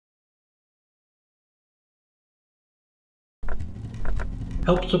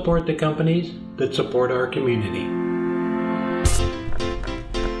Help support the companies that support our community.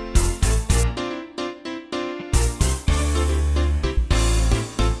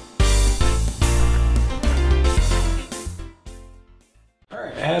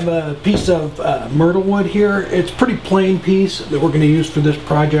 I have a piece of myrtle wood here. It's a pretty plain piece that we're going to use for this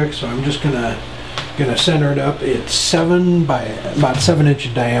project, so I'm just gonna center it up. It's 7 by about 7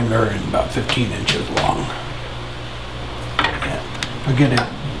 inches diameter and about 15 inches long. And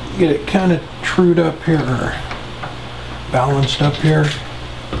I'll get it kind of trued up here, or balanced up here.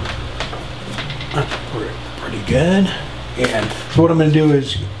 That's pretty good. And so what I'm going to do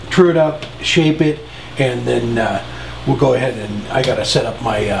is true it up, shape it, and then we'll go ahead and I got to set up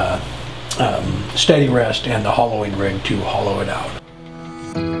my steady rest and the hollowing rig to hollow it out.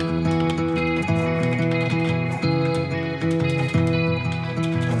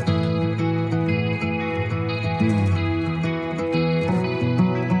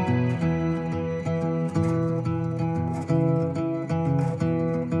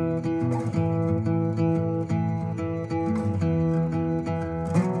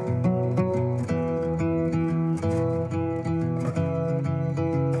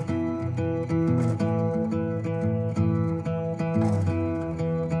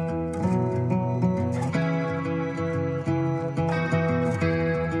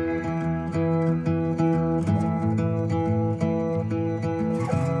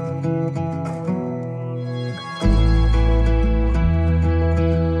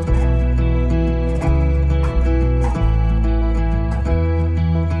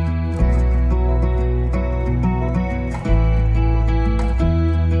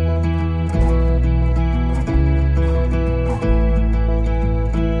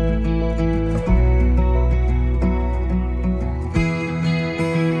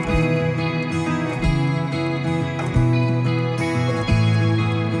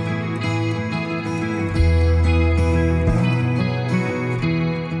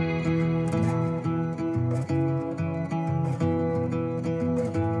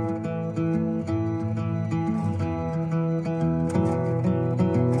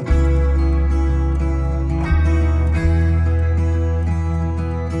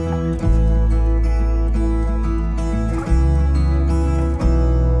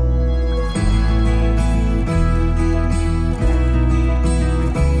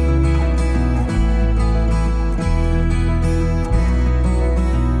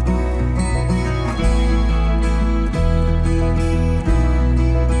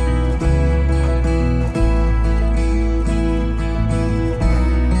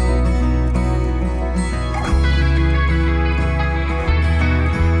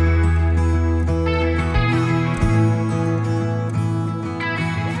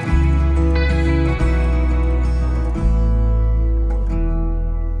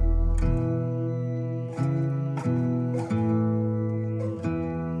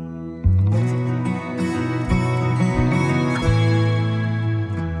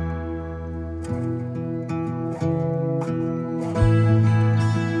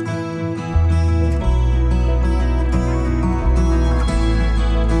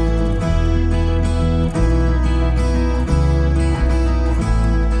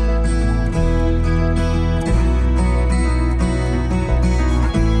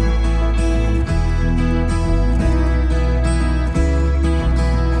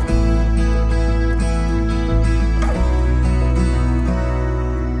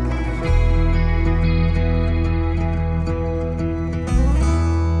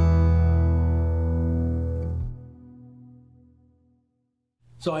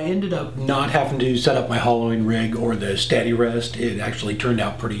 So I ended up not having to set up my hollowing rig or the steady rest. It actually turned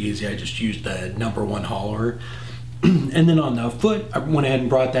out pretty easy. I just used the #1 hollower. And then on the foot, I went ahead and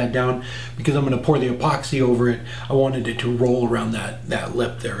brought that down because I'm going to pour the epoxy over it. I wanted it to roll around that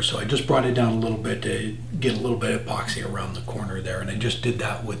lip there. So I just brought it down a little bit to get a little bit of epoxy around the corner there. And I just did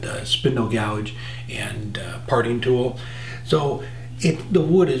that with a spindle gouge and parting tool. So the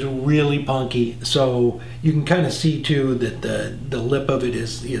wood is really punky, so you can kind of see too that the lip of it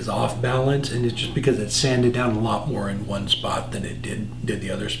is off balance, and it's just because it's sanded down a lot more in one spot than it did the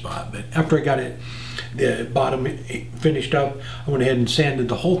other spot. But after I got the bottom finished up, I went ahead and sanded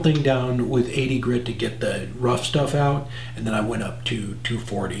the whole thing down with 80 grit to get the rough stuff out, and then I went up to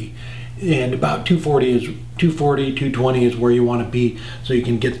 240. And about 220 is where you want to be, so you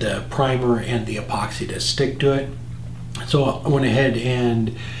can get the primer and the epoxy to stick to it. So I went ahead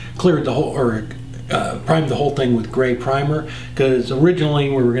and cleared the whole, or primed the whole thing with gray primer, because originally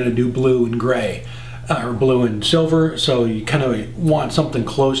we were going to do blue and gray. or blue and silver, so you kind of want something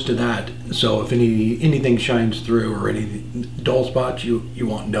close to that, so if anything shines through or any dull spots, you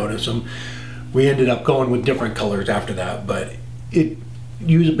won't notice them. We ended up going with different colors after that, but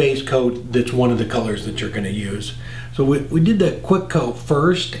use a base coat that's one of the colors that you're going to use. So we did the quick coat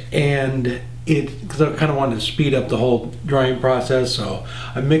first, and because I kind of wanted to speed up the whole drying process, so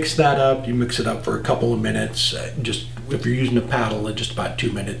I mixed that up. You mix it up for a couple of minutes. Just if you're using a paddle, just about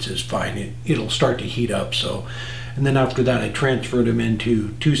 2 minutes is fine. It'll start to heat up. So, and then after that, I transferred them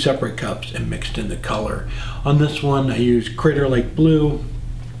into 2 separate cups and mixed in the color. On this one, I used Crater Lake Blue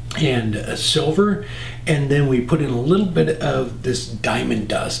and a silver, and then we put in a little bit of this diamond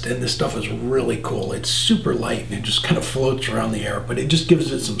dust, and this stuff is really cool. It's super light and it just kind of floats around the air, but it just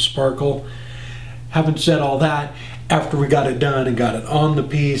gives it some sparkle. Having said all that, after we got it done and got it on the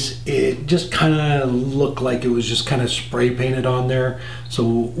piece, it just kind of looked like it was just kind of spray painted on there. So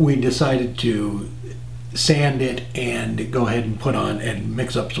we decided to sand it and go ahead and put on and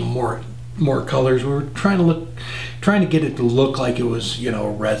mix up some more colors. We were trying to get it to look like it was, you know,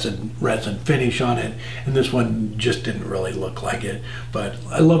 resin finish on it, and this one just didn't really look like it. But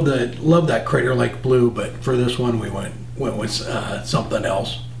I love that Crater Lake Blue, but for this one we went with something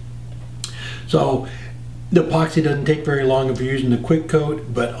else. So the epoxy doesn't take very long if you're using the quick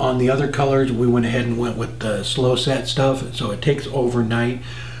coat, but on the other colors we went ahead and went with the slow set stuff, so it takes overnight.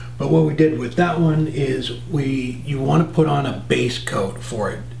 But what we did with that one is you want to put on a base coat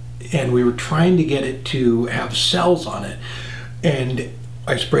for it, and we were trying to get it to have cells on it, and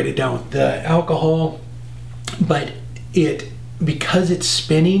I sprayed it down with the alcohol, but because it's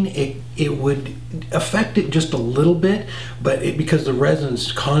spinning, it would affect it just a little bit, but because the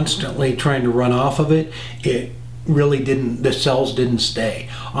resin's constantly trying to run off of it, it really didn't, the cells didn't stay.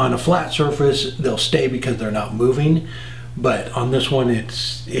 On a flat surface, they'll stay because they're not moving, but on this one, it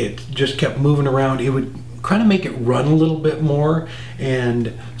just kept moving around. It would kind of make it run a little bit more,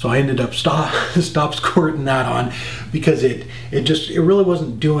 and so I ended up stop squirting that on because it really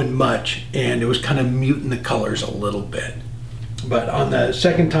wasn't doing much, and it was kind of muting the colors a little bit. But on the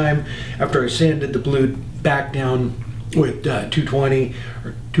second time, after I sanded the blue back down with 220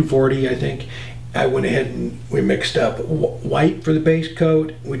 or 240, I think, I went ahead and we mixed up white for the base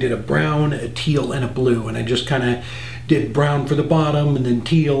coat. We did a brown, a teal, and a blue, and I just kind of did brown for the bottom, and then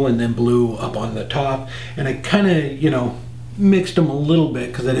teal, and then blue up on the top. And I kind of, you know, mixed them a little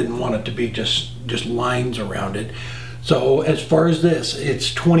bit because I didn't want it to be just lines around it. So as far as this,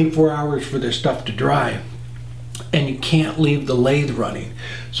 it's 24 hours for this stuff to dry, and you can't leave the lathe running.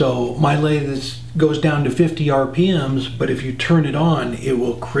 So my lathe goes down to 50 RPMs, but if you turn it on, it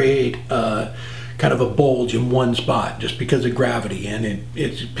will create kind of a bulge in one spot just because of gravity, and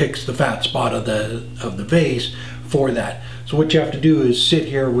it picks the fat spot of the vase for that. So what you have to do is sit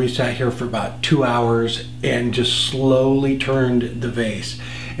here. We sat here for about 2 hours and just slowly turned the vase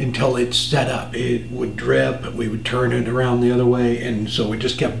until it's set up. It would drip, we would turn it around the other way, and so we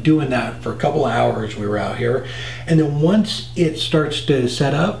just kept doing that for a couple of hours. We were out here, and then once it starts to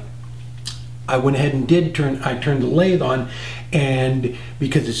set up, I went ahead and I turned the lathe on, and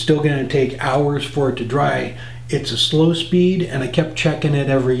because it's still going to take hours for it to dry, it's a slow speed, and I kept checking it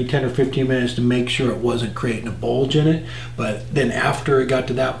every 10 or 15 minutes to make sure it wasn't creating a bulge in it. But then after it got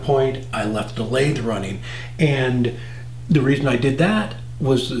to that point, I left the lathe running, and the reason I did that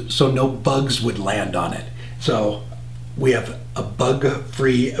was so no bugs would land on it. So we have a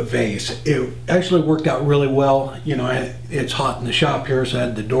bug-free vase. It actually worked out really well. You know, it's hot in the shop here, so I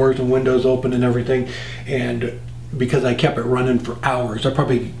had the doors and windows open and everything, and because I kept it running for hours, I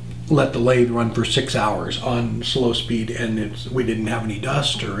probably let the lathe run for 6 hours on slow speed, and we didn't have any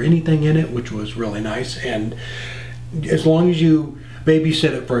dust or anything in it, which was really nice. And as long as you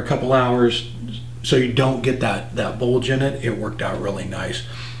babysit it for a couple hours so you don't get that bulge in it, it worked out really nice.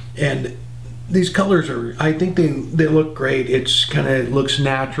 And these colors I think they look great. It's kind of looks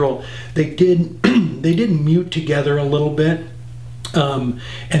natural. They did mute together a little bit. And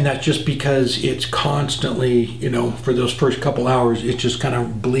that's just because it's constantly, you know, for those first couple hours, it's just kind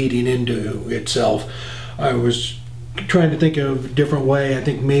of bleeding into itself. I was trying to think of a different way. I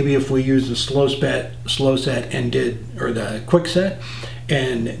think maybe if we use the slow set and or the quick set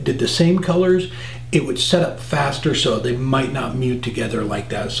and did the same colors, it would set up faster, so they might not mute together like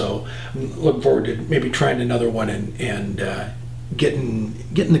that. So I'm looking forward to maybe trying another one and getting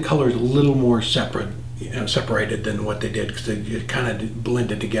the colors a little more separated than what they did, because it kind of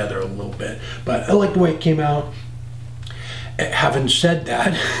blended together a little bit. But I like the way it came out. Having said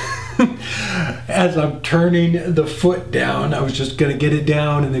that, as I'm turning the foot down, I was just going to get it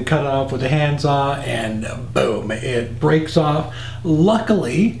down and then cut it off with a handsaw, and boom, it breaks off.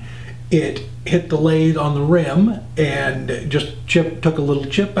 Luckily, it hit the lathe on the rim and just took a little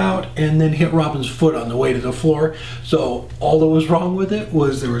chip out, and then hit Robin's foot on the way to the floor. So all that was wrong with it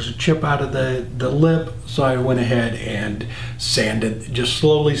was there was a chip out of the lip. So I went ahead and just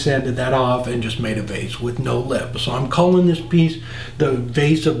slowly sanded that off and just made a vase with no lip. So I'm calling this piece the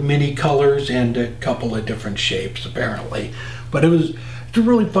vase of many colors and a couple of different shapes apparently. But it's a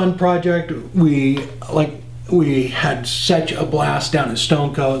really fun project. We had such a blast down at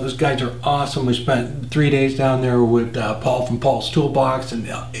Stone Coat. Those guys are awesome. We spent 3 days down there with Paul from Paul's Toolbox and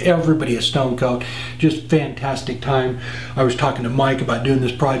everybody at Stone Coat. Just fantastic time. I was talking to Mike about doing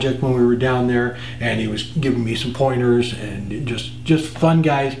this project when we were down there, and he was giving me some pointers, and just fun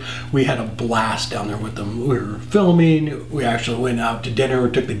guys. We had a blast down there with them. We were filming. We actually went out to dinner.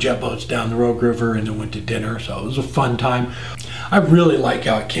 We took the jet boats down the Rogue River and then went to dinner. So it was a fun time. I really like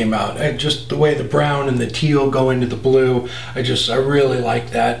how it came out. Just the way the brown and the teal go into the blue. I really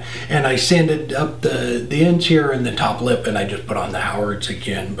like that. And I sanded up the ends here and the top lip, and I just put on the Howards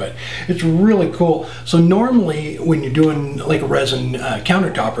again. But it's really cool. So normally when you're doing like a resin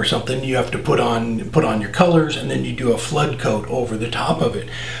countertop or something, you have to put on your colors, and then you do a flood coat over the top of it.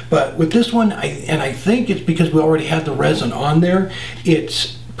 But with this one, I think it's because we already had the resin on there,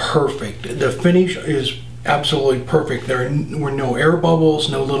 it's perfect. The finish is absolutely perfect. There were no air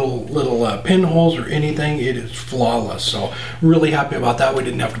bubbles, no little pinholes or anything. It is flawless. So really happy about that. We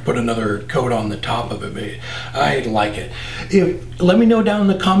didn't have to put another coat on the top of it, but I like it. Let me know down in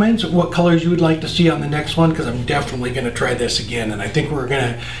the comments what colors you would like to see on the next one, because I'm definitely going to try this again, and I think we're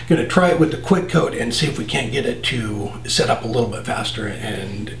gonna try it with the quick coat and see if we can't get it to set up a little bit faster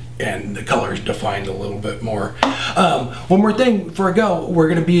and the colors defined a little bit more. One more thing before I go, we're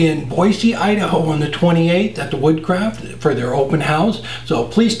going to be in Boise, Idaho on the 28th at the Woodcraft for their open house. So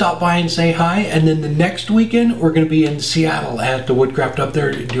please stop by and say hi. And then the next weekend, we're going to be in Seattle at the Woodcraft up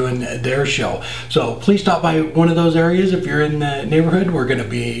there doing their show. So please stop by one of those areas if you're in the neighborhood. We're going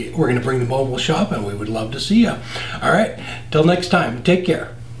to bring the mobile shop, and we would love to see you. All right, till next time, take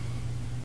care.